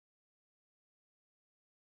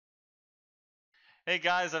Hey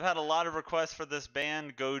guys, I've had a lot of requests for this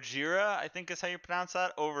band, Gojira, I think is how you pronounce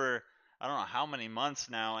that, over I don't know how many months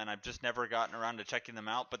now, and I've just never gotten around to checking them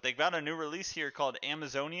out. But they've got a new release here called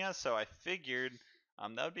Amazonia, so I figured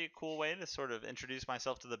that would be a cool way to sort of introduce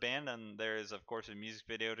myself to the band, and there is, of course, a music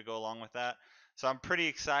video to go along with that. So I'm pretty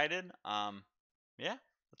excited. Yeah,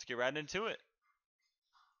 let's get right into it.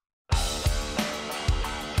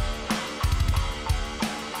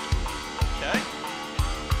 Okay,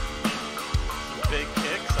 some big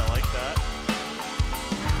kicks, I like that.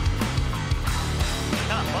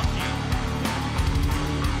 Kind of funky.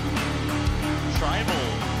 Tribal.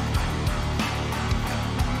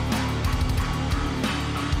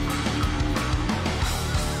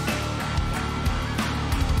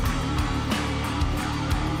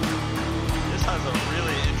 This has a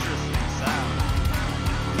really interesting sound.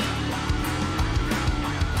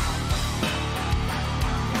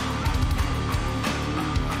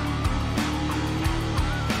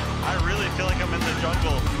 I really feel like I'm in the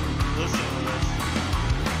jungle. Listen to this.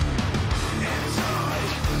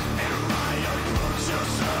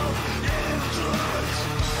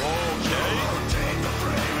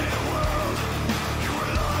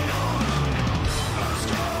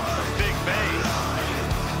 Big bass.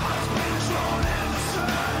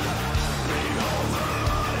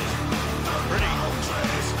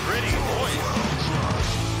 Pretty voice.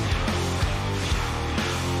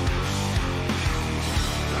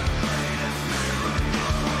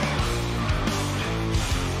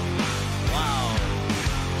 Wow.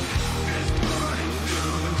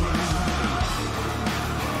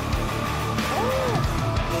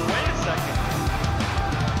 Well, wait a second.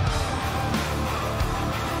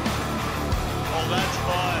 Oh, that's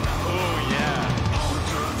fun. Oh, yeah.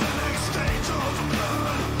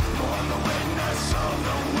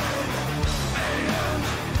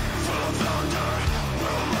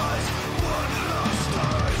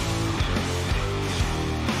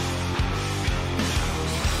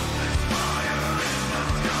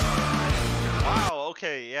 Wow,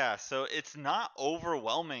 okay, yeah. So it's not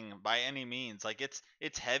overwhelming by any means. Like it's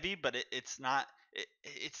heavy, but it's not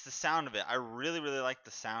it's the sound of it. I really like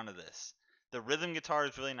the sound of this. The rhythm guitar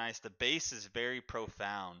is really nice. The bass is very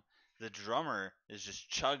profound. The drummer is just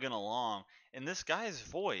chugging along. And this guy's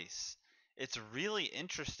voice, it's really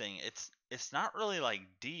interesting. It's not really like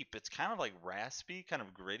deep. It's kind of like raspy, kind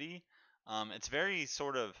of gritty. It's very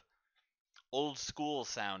sort of old school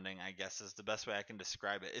sounding, I guess is the best way I can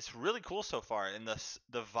describe it. It's really cool so far, and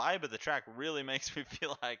the vibe of the track really makes me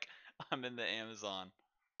feel like I'm in the Amazon.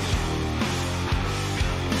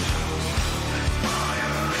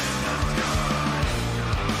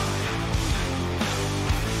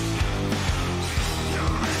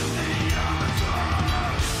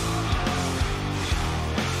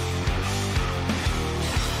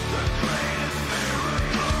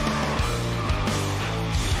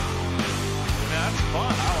 That's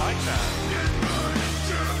fun. I like that.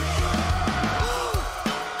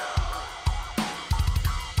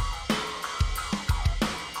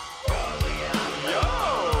 Yo,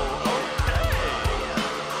 okay.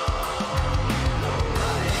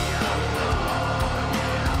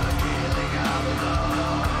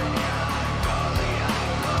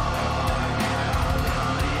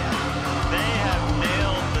 They have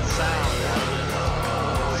nailed the sound of this.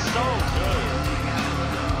 So good.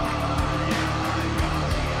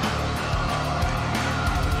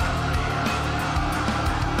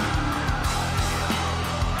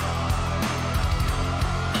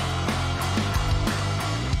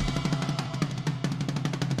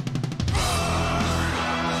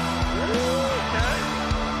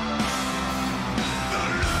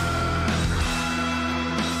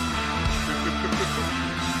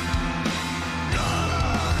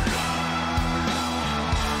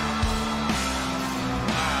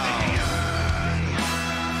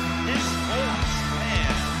 His voice,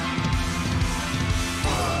 man.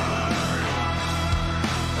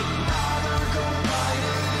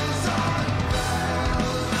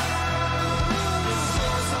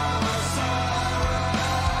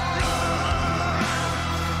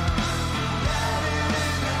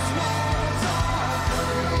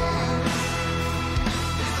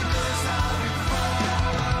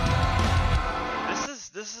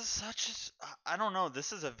 This is such I don't know,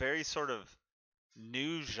 this is a very sort of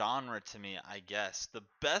new genre to me, I guess. The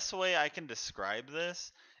best way I can describe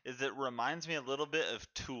this is it reminds me a little bit of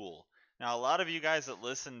Tool. Now, a lot of you guys that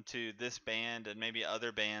listen to this band and maybe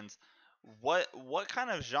other bands, what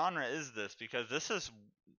kind of genre is this? Because this is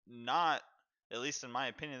not, at least in my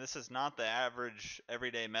opinion, this is not the average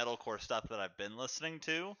everyday metalcore stuff that I've been listening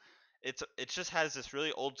to. It just has this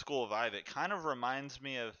really old school vibe. It kind of reminds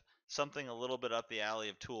me of something a little bit up the alley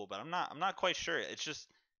of Tool, but I'm not quite sure. It's just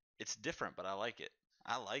it's different, but I like it.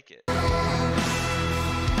 I like it.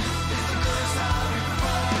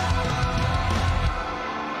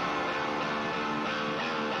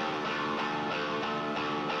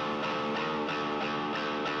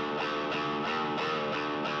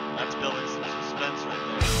 That's building some suspense right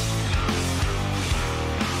there.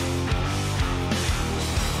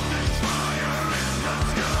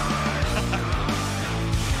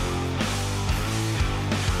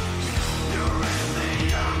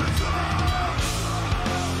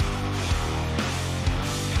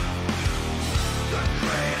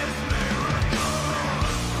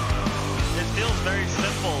 Very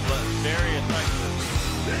simple, but very effective.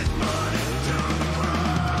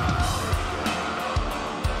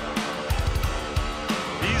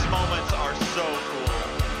 These moments are so cool.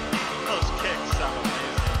 Those kicks sound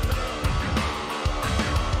amazing.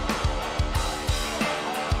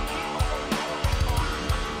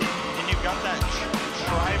 And you've got that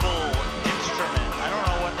tribal instrument. I don't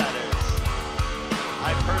know what that is.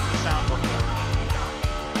 I've heard the sound before.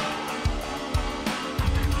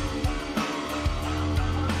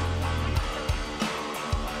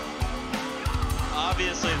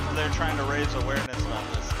 Obviously, they're trying to raise awareness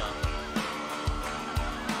about this stuff.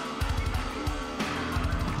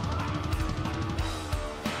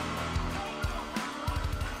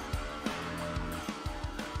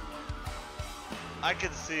 I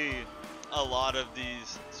could see a lot of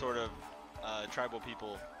these sort of tribal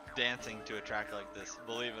people dancing to a track like this,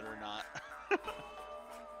 believe it or not.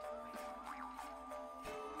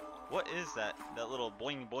 What is that little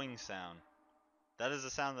boing boing sound? That is a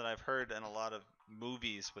sound that I've heard in a lot of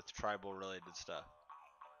movies with tribal related stuff.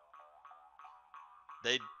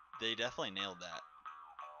 They definitely nailed that.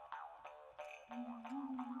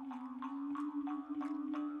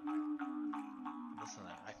 Listen to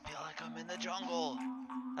that. I feel like I'm in the jungle.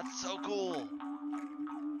 That's so cool.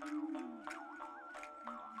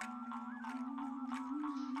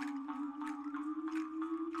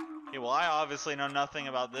 Okay, well, I obviously know nothing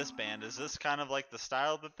about this band. Is this kind of like the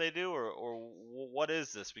style that they do, or what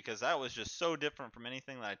is this? Because that was just so different from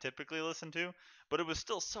anything that I typically listen to, but it was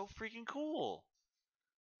still so freaking cool.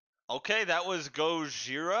 Okay, that was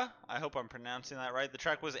Gojira. I hope I'm pronouncing that right. The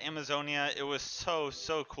track was Amazonia. It was so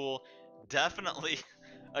cool. Definitely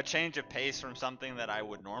a change of pace from something that I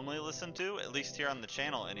would normally listen to, at least here on the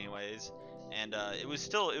channel anyways. And it was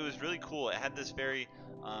really cool. It had this very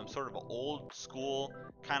sort of old school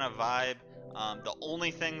kind of vibe. The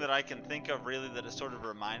only thing that I can think of really that it sort of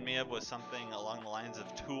reminded me of was something along the lines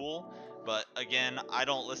of Tool. But again, I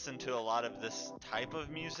don't listen to a lot of this type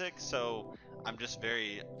of music, so I'm just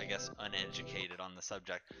very, I guess, uneducated on the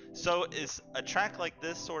subject. So is a track like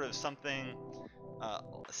this sort of something,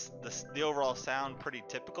 the overall sound pretty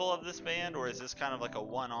typical of this band, or is this kind of like a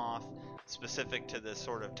one-off specific to this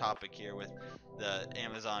sort of topic here with the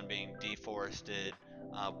Amazon being deforested,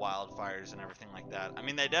 wildfires and everything like that? I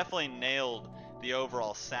mean, they definitely nailed the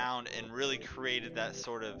overall sound and really created that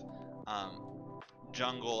sort of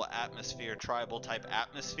jungle atmosphere, tribal type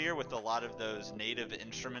atmosphere with a lot of those native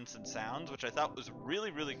instruments and sounds, which I thought was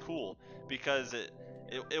really cool, because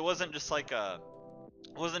it wasn't just like a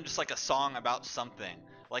song about something.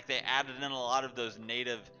 Like, they added in a lot of those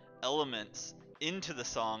native elements into the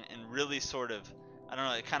song and really sort of, I don't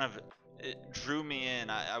know, it drew me in.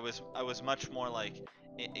 I was much more like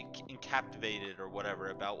captivated or whatever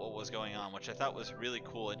about what was going on, which I thought was really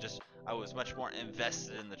cool. I was much more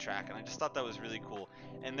invested in the track, and I just thought that was really cool.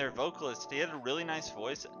 And their vocalist, he had a really nice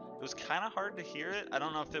voice. It was kind of hard to hear it. I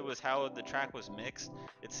don't know if it was how the track was mixed.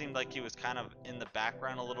 It seemed like he was kind of in the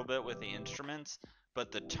background a little bit with the instruments,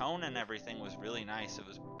 but the tone and everything was really nice. It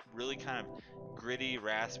was really kind of gritty,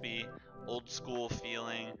 raspy, old school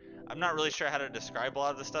feeling. I'm not really sure how to describe a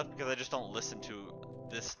lot of this stuff because I just don't listen to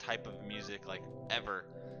this type of music like ever.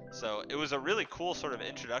 So it was a really cool sort of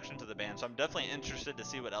introduction to the band. So I'm definitely interested to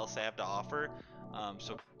see what else they have to offer.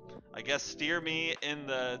 So I guess steer me in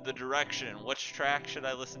the direction. Which track should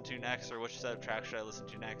I listen to next, or which set of tracks should I listen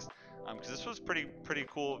to next? Because this was pretty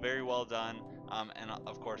cool, very well done, and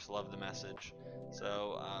of course love the message.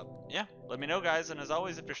 So yeah, let me know, guys. And as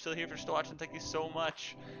always, if you're still here, if you're still watching, thank you so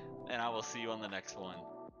much, and I will see you on the next one.